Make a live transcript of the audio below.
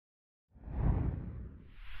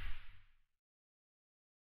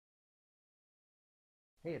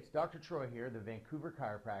Hey, it's Dr. Troy here, the Vancouver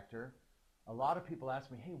chiropractor. A lot of people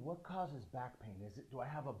ask me, hey, what causes back pain? Do I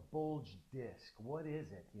have a bulged disc? What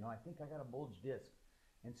is it? I think I got a bulged disc.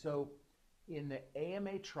 And so in the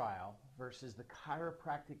AMA trial versus the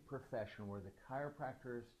chiropractic profession, where the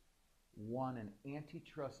chiropractors won an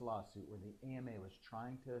antitrust lawsuit where the AMA was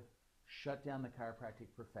trying to shut down the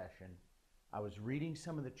chiropractic profession, I was reading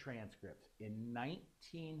some of the transcripts. In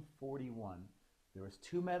 1941, there was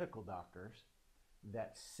two medical doctors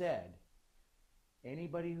that said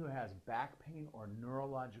anybody who has back pain or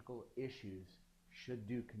neurological issues should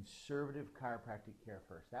do conservative chiropractic care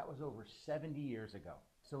first. That was over 70 years ago.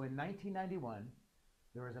 So in 1991,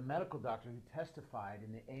 there was a medical doctor who testified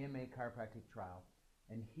in the AMA chiropractic trial,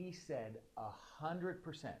 and he said 100%,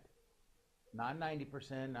 not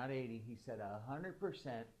 90%, not 80, he said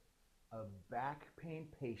 100% of back pain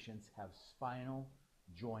patients have spinal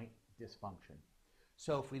joint dysfunction.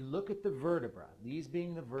 So if we look at the vertebra, these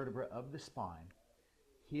being the vertebra of the spine,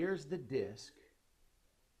 here's the disc.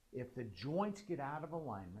 If the joints get out of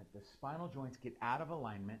alignment, the spinal joints get out of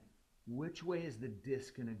alignment, which way is the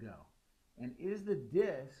disc going to go? And is the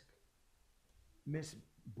disc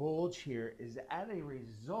bulge here, is that a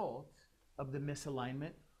result of the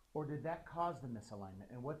misalignment, or did that cause the misalignment?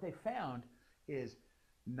 And what they found is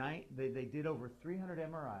they did over 300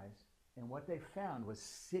 MRIs, and what they found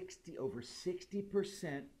was over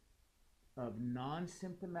 60% of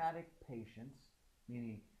non-symptomatic patients,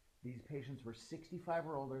 meaning these patients were 65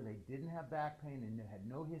 or older, they didn't have back pain, and they had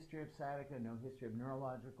no history of sciatica, no history of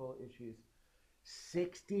neurological issues.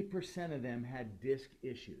 60% of them had disc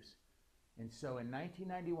issues. And so in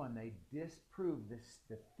 1991, they disproved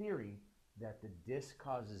the theory that the disc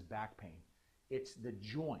causes back pain. It's the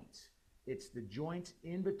joints. It's the joints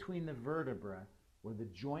in between the vertebra where the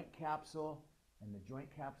joint capsule and the joint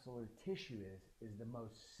capsular tissue is the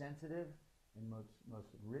most sensitive and most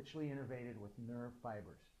richly innervated with nerve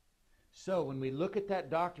fibers. So when we look at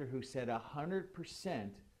that doctor who said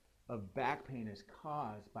 100% of back pain is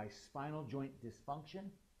caused by spinal joint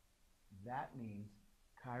dysfunction, that means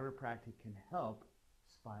chiropractic can help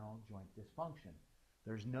spinal joint dysfunction.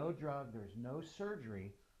 There's no drug, there's no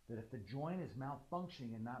surgery that if the joint is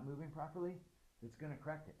malfunctioning and not moving properly, it's going to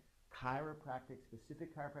correct it. Chiropractic,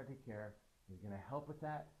 specific chiropractic care is going to help with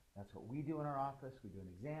that. That's what we do in our office. We do an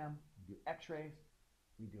exam, we do x-rays,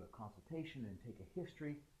 we do a consultation and take a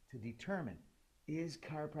history to determine, is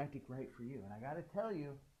chiropractic right for you? And I got to tell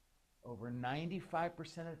you, over 95%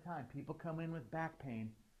 of the time, people come in with back pain,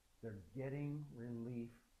 they're getting relief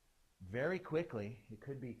very quickly. It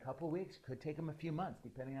could be a couple weeks, could take them a few months,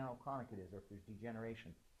 depending on how chronic it is or if there's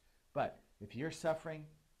degeneration. But if you're suffering,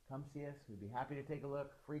 come see us. We'd be happy to take a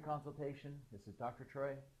look. Free consultation. This is Dr.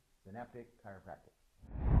 Troy, Zenaptic Chiropractic.